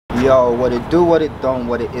Yo, what it do, what it don't,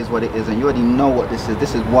 what it is, what it isn't. You already know what this is.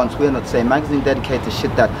 This is Once We're Not Saying, magazine dedicated to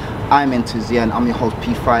shit that I'm into, Zien. I'm your host,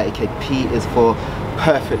 P Fire, aka P is for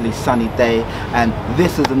perfectly sunny day. And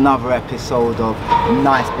this is another episode of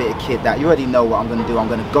nice bit of kit that you already know what I'm going to do. I'm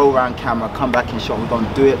going to go around camera, come back in shot. We're going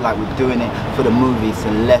to do it like we're doing it for the movie.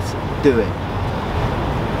 So let's do it.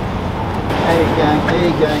 A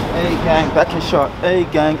gang, back in shot. A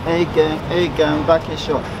gang, back in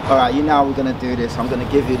shot. Alright, you know how we're gonna do this. I'm gonna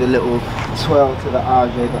give you the little 12 to the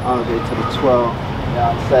RJ, the RJ to the 12. You know what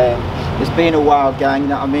I'm saying? It's been a while, gang, you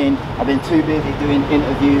know what I mean? I've been too busy doing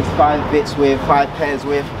interviews, 5 bits with, 5 pairs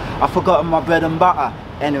with. I've forgotten my bread and butter.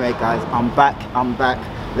 Anyway, guys, I'm back.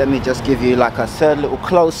 Let me just give you, like I said, a little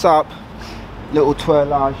close up, little twirl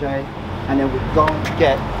RJ. And then we're going to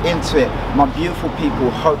get into it. My beautiful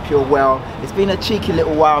people, hope you're well. It's been a cheeky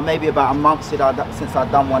little while, maybe about a month since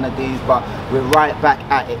I've done one of these, but we're right back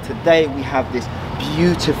at it. Today we have this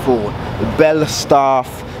beautiful Belstaff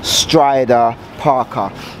Strider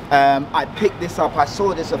Parka. I picked this up, I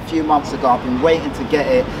saw this a few months ago. I've been waiting to get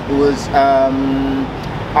it. It was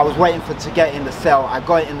I was waiting to get it in the sale. I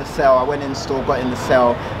got it in the sale. I went in the store, got it in the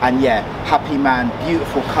sale, and yeah, happy man,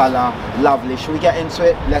 beautiful color, lovely. Should we get into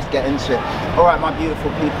it? Let's get into it. All right, my beautiful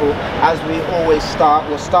people, as we always start,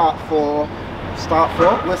 we'll start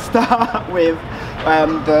with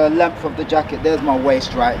the length of the jacket. There's my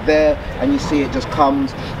waist right there, and you see it just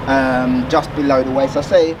comes just below the waist. I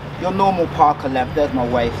say your normal Parka length. There's my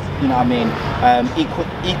waist, you know what I mean?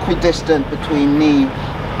 Equidistant between knee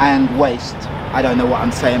and waist. I don't know what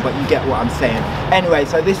I'm saying, but you get what I'm saying. Anyway,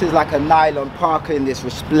 so this is like a nylon Parka in this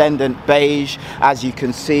resplendent beige, as you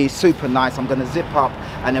can see, super nice. I'm gonna zip up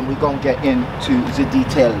and then we're gonna get into the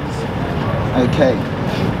details. Okay,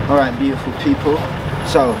 all right, beautiful people.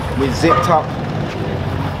 So we're zipped up.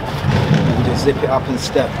 We'll just zip it up and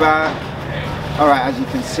step back. All right, as you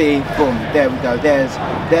can see, boom, there we go. There's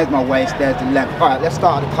my waist, there's the length. All right, let's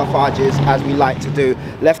start at the cuff arches as we like to do.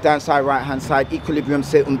 Left hand side, right hand side, equilibrium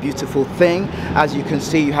sitting, beautiful thing. As you can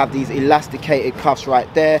see, you have these elasticated cuffs right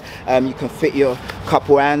there. You can fit your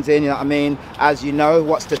couple hands in, you know what I mean? As you know,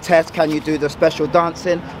 what's the test? Can you do the special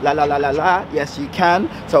dancing? La la la la la, yes you can.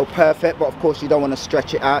 So perfect, but of course you don't want to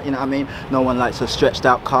stretch it out, you know what I mean? No one likes a stretched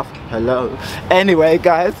out cuff, hello. Anyway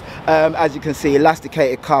guys, as you can see,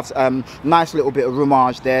 elasticated cuffs, nice little bit of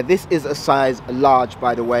roomage there. This is a size large,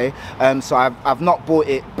 by the way, so I've not bought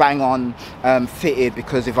it bang on fitted,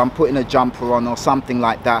 because if I'm putting a jumper on or something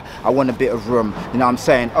like that, I want a bit of room, you know what I'm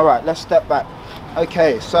saying? All right, let's step back.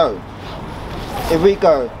 Okay, so here we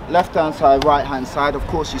go. Left hand side, right hand side. Of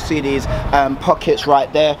course you see these pockets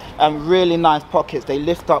right there, and really nice pockets. They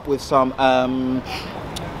lift up with some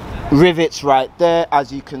rivets right there,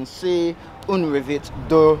 as you can see. Un rivet,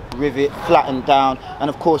 deux rivet, flattened down, and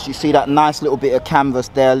of course you see that nice little bit of canvas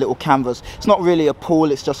there, little canvas. It's not really a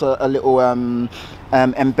pull, it's just a little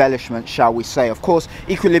embellishment, shall we say. Of course,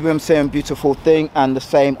 equilibrium, same beautiful thing, and the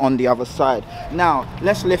same on the other side. Now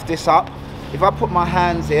let's lift this up. If I put my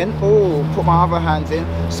hands in, put my other hands in,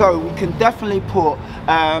 so we can definitely put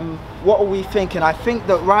what are we thinking? I think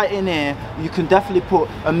that right in here you can definitely put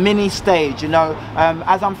a mini stage, you know.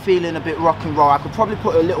 As I'm feeling a bit rock and roll, I could probably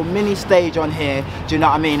put a little mini stage on here, do you know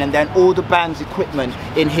what I mean? And then all the band's equipment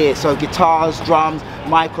in here, so guitars, drums,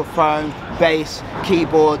 microphone, bass,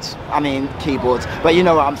 keyboards, but you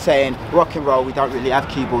know what I'm saying, rock and roll, we don't really have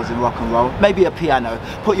keyboards in rock and roll. Maybe a piano.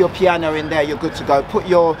 Put your piano in there, you're good to go. Put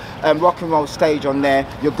your rock and roll stage on there,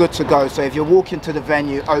 you're good to go. So if you're walking to the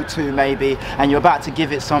venue, O2 maybe, and you're about to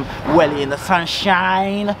give it some welly in the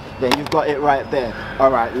sunshine, then you've got it right there. All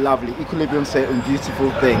right, lovely. Equilibrium setting, beautiful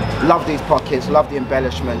thing. Love these pockets, love the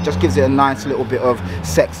embellishment. Just gives it a nice little bit of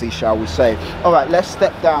sexy, shall we say. All right, let's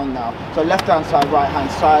step down now. So left hand side, right hand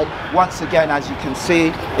side. Once again, as you can see,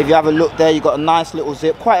 if you have a look there, you've got a nice little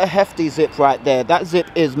zip, quite a hefty zip right there. That zip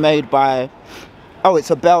is made by,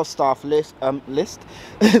 it's a Belstaff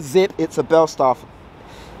zip. It's a Belstaff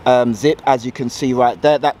zip, as you can see right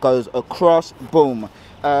there. That goes across, boom.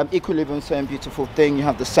 Equilibrium, same beautiful thing. You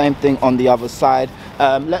have the same thing on the other side.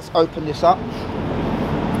 Let's open this up.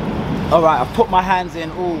 All right, I've put my hands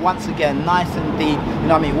in, once again, nice and deep, you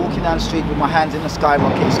know what I mean? Walking down the street with my hands in the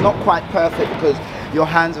skyrocket. It's not quite perfect because your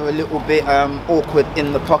hands are a little bit awkward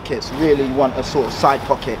in the pockets. Really, you want a sort of side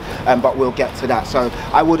pocket, but we'll get to that. So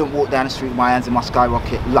I wouldn't walk down the street with my hands in my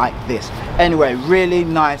skyrocket like this. Anyway, really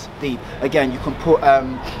nice, deep. Again, you can put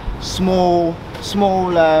small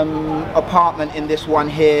small apartment in this one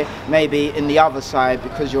here, maybe in the other side,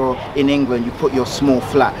 because you're in England, you put your small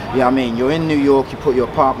flat. You know what I mean? You're in New York, you put your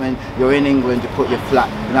apartment. You're in England, you put your flat.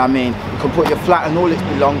 You know what I mean? You can put your flat and all its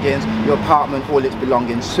belongings, your apartment, all its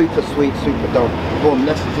belongings. Super sweet, super dope. Boom,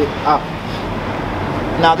 let's zip up.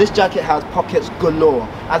 Now this jacket has pockets galore.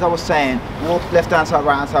 As I was saying, walk left hand side,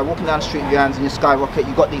 right hand side, walking down the street with your hands in your skyrocket.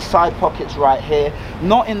 You've got these side pockets right here,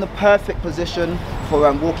 not in the perfect position for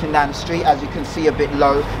walking down the street, as you can see, a bit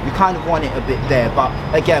low. You kind of want it a bit there, but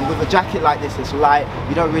again, with a jacket like this, it's light.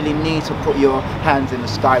 You don't really need to put your hands in the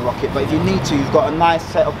skyrocket, but if you need to, you've got a nice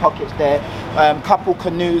set of pockets there. Couple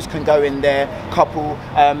canoes can go in there, couple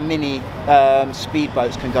mini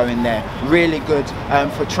speedboats can go in there. Really good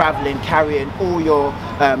for traveling, carrying all your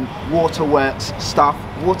waterworks stuff.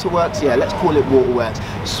 Waterworks, yeah, let's call it waterworks.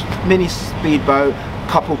 Mini speedboat,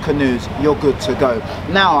 couple canoes, you're good to go.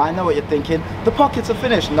 Now I know what you're thinking, the pockets are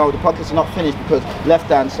finished. No, the pockets are not finished, because left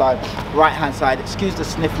hand side, right hand side, excuse the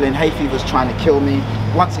sniffling, hay fever's trying to kill me.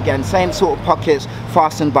 Once again, same sort of pockets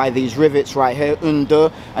fastened by these rivets right here,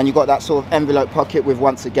 under, and you got that sort of envelope pocket with,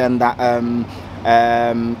 once again, that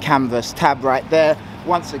canvas tab right there.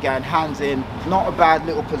 Once again, hands in, not a bad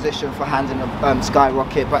little position for hands in a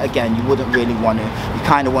skyrocket, but again, you wouldn't really want to. You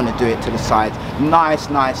kind of want to do it to the sides. Nice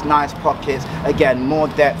pockets. Again, more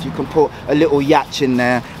depth. You can put a little yacht in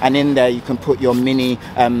there, and in there you can put your mini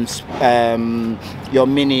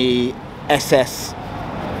SS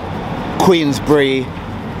Queensbury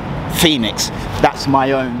Phoenix. That's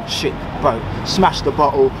my own ship boat. Smash the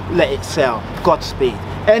bottle, let it sail. Godspeed.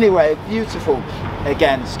 Anyway, beautiful.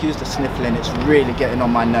 Again, excuse the sniffling, it's really getting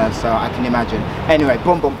on my nerves, so I can imagine. Anyway,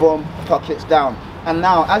 boom, boom, boom, pockets down. And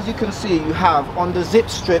now, as you can see, you have on the zip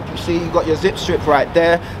strip, you see you got your zip strip right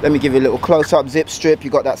there. Let me give you a little close-up zip strip.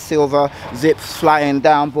 You got that silver zips flying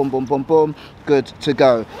down, boom, boom, boom, boom. Good to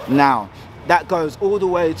go. Now, that goes all the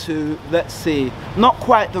way to, let's see, not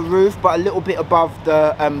quite the roof, but a little bit above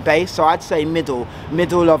the base. So I'd say middle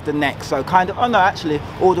of the neck. So kind of, oh no, actually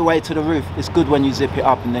all the way to the roof. It's good when you zip it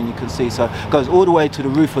up and then you can see. So it goes all the way to the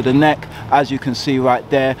roof of the neck, as you can see right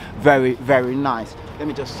there. Very, very nice. Let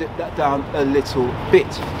me just zip that down a little bit.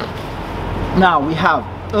 Now we have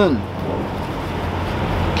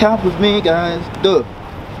count with me, guys. 2,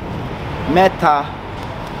 meta,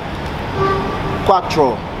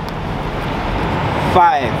 quattro,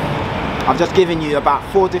 5. I've just given you about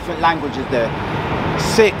 4 different languages there.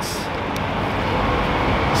 6,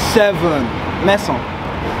 7, maison.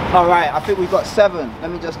 All right, I think we've got 7. Let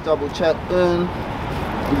me just double check. 1,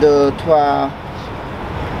 2, 3,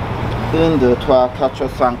 1, 2, 3, 4,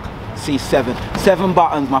 5, 6, 7. 7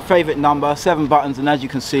 buttons, my favorite number. 7 buttons, and as you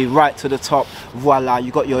can see, right to the top, voila,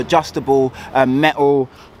 you got your adjustable metal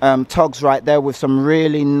togs right there with some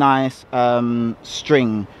really nice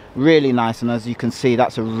string. Really nice, and as you can see,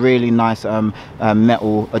 that's a really nice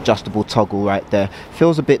metal adjustable toggle right there.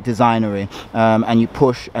 Feels a bit designery, and you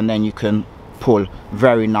push and then you can pull.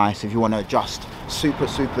 Very nice if you want to adjust. Super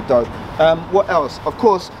dope. What else? Of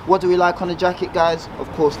course, what do we like on the jacket, guys?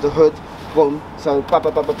 Of course, the hood. Boom. So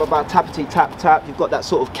tappity tap tap. You've got that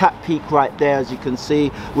sort of cap peak right there, as you can see,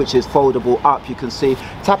 which is foldable up. You can see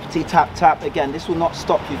tappity tap tap. Again, this will not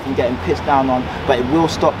stop you from getting pissed down on, but it will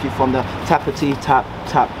stop you from the tappity tap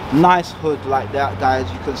tap. Nice hood like that, guys.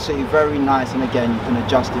 You can see, very nice, and again, you can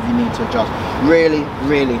adjust if you need to adjust. Really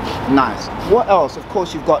nice. What else? Of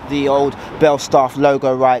course, you've got the old Belstaff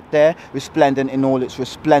logo right there, resplendent in all its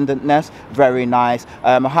resplendentness. Very nice.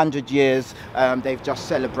 100 years they've just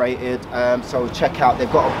celebrated. So check out,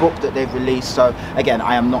 they've got a book that they've released. So again,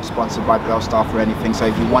 I am not sponsored by Belstaff or anything, so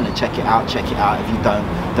if you want to check it out, check it out. If you don't,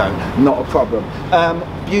 not a problem.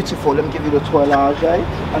 Beautiful. Let me give you the toilage,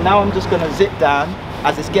 and now I'm just going to zip down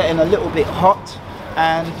as it's getting a little bit hot,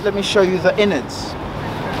 and let me show you the innards.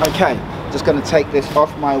 Okay, just going to take this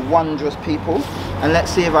off, my wondrous people, and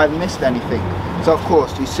let's see if I've missed anything. So of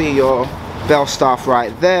course you see your Belstaff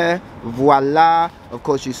right there, voila. Of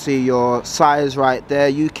course you see your size right there,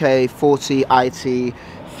 UK 40, IT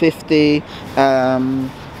 50.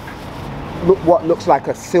 Look, what looks like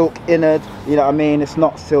a silk innard, you know what I mean? It's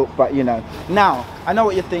not silk, but you know. Now I know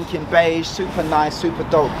what you're thinking, beige, super nice, super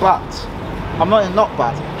dope, but I'm not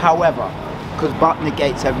but, however, because but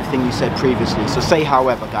negates everything you said previously, so say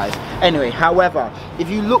however, guys. Anyway, however, if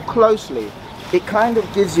you look closely, it kind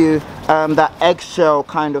of gives you that eggshell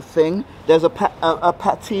kind of thing. There's a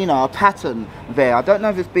patina, a pattern there. I don't know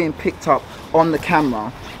if it's being picked up on the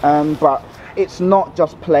camera, but it's not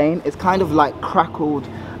just plain. It's kind of like crackled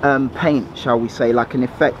paint, shall we say, like an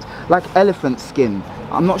effect, like elephant skin.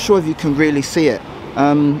 I'm not sure if you can really see it.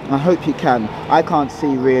 I hope you can. I can't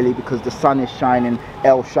see really because the sun is shining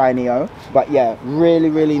El Shinio, but yeah,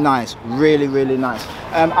 really nice, really nice.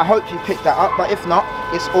 I hope you picked that up, but if not,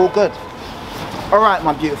 it's all good. All right,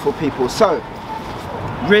 my beautiful people, so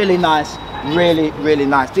really nice, really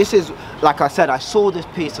nice. This is, like I said, I saw this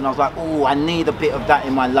piece and I was like, oh, I need a bit of that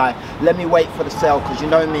in my life. Let me wait for the sale, because you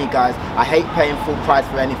know me, guys, I hate paying full price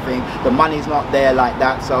for anything. The money's not there like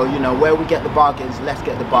that, so you know, where we get the bargains, let's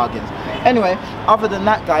get the bargains. Anyway, other than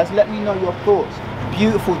that, guys, let me know your thoughts.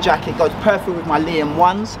 Beautiful jacket, goes perfect with my Liam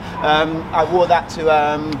 1s. I wore that to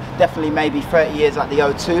definitely maybe 30 years at the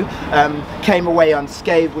O2. Came away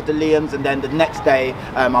unscathed with the Liams, and then the next day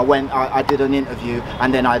I did an interview,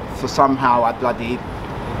 and then somehow I bloody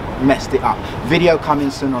messed it up. Video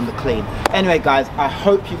coming soon on the clean. Anyway, guys, I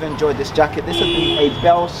hope you've enjoyed this jacket. This has been a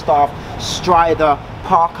Belstaff Strider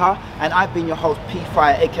Parka, and I've been your host, P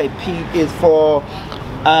Fire, aka P is for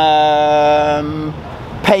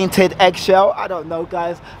painted eggshell. I don't know,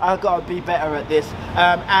 guys, I've got to be better at this.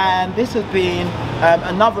 And this has been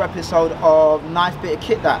another episode of Nice Bit of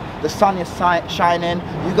Kit That. The sun is shining,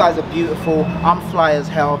 you guys are beautiful, I'm fly as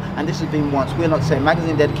hell, and this has been Once We're Not Saying,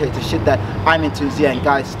 magazine dedicated to shit that I'm into. And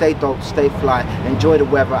guys, stay dope, stay fly, enjoy the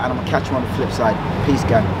weather, and I'm gonna catch you on the flip side. Peace,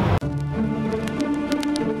 gang.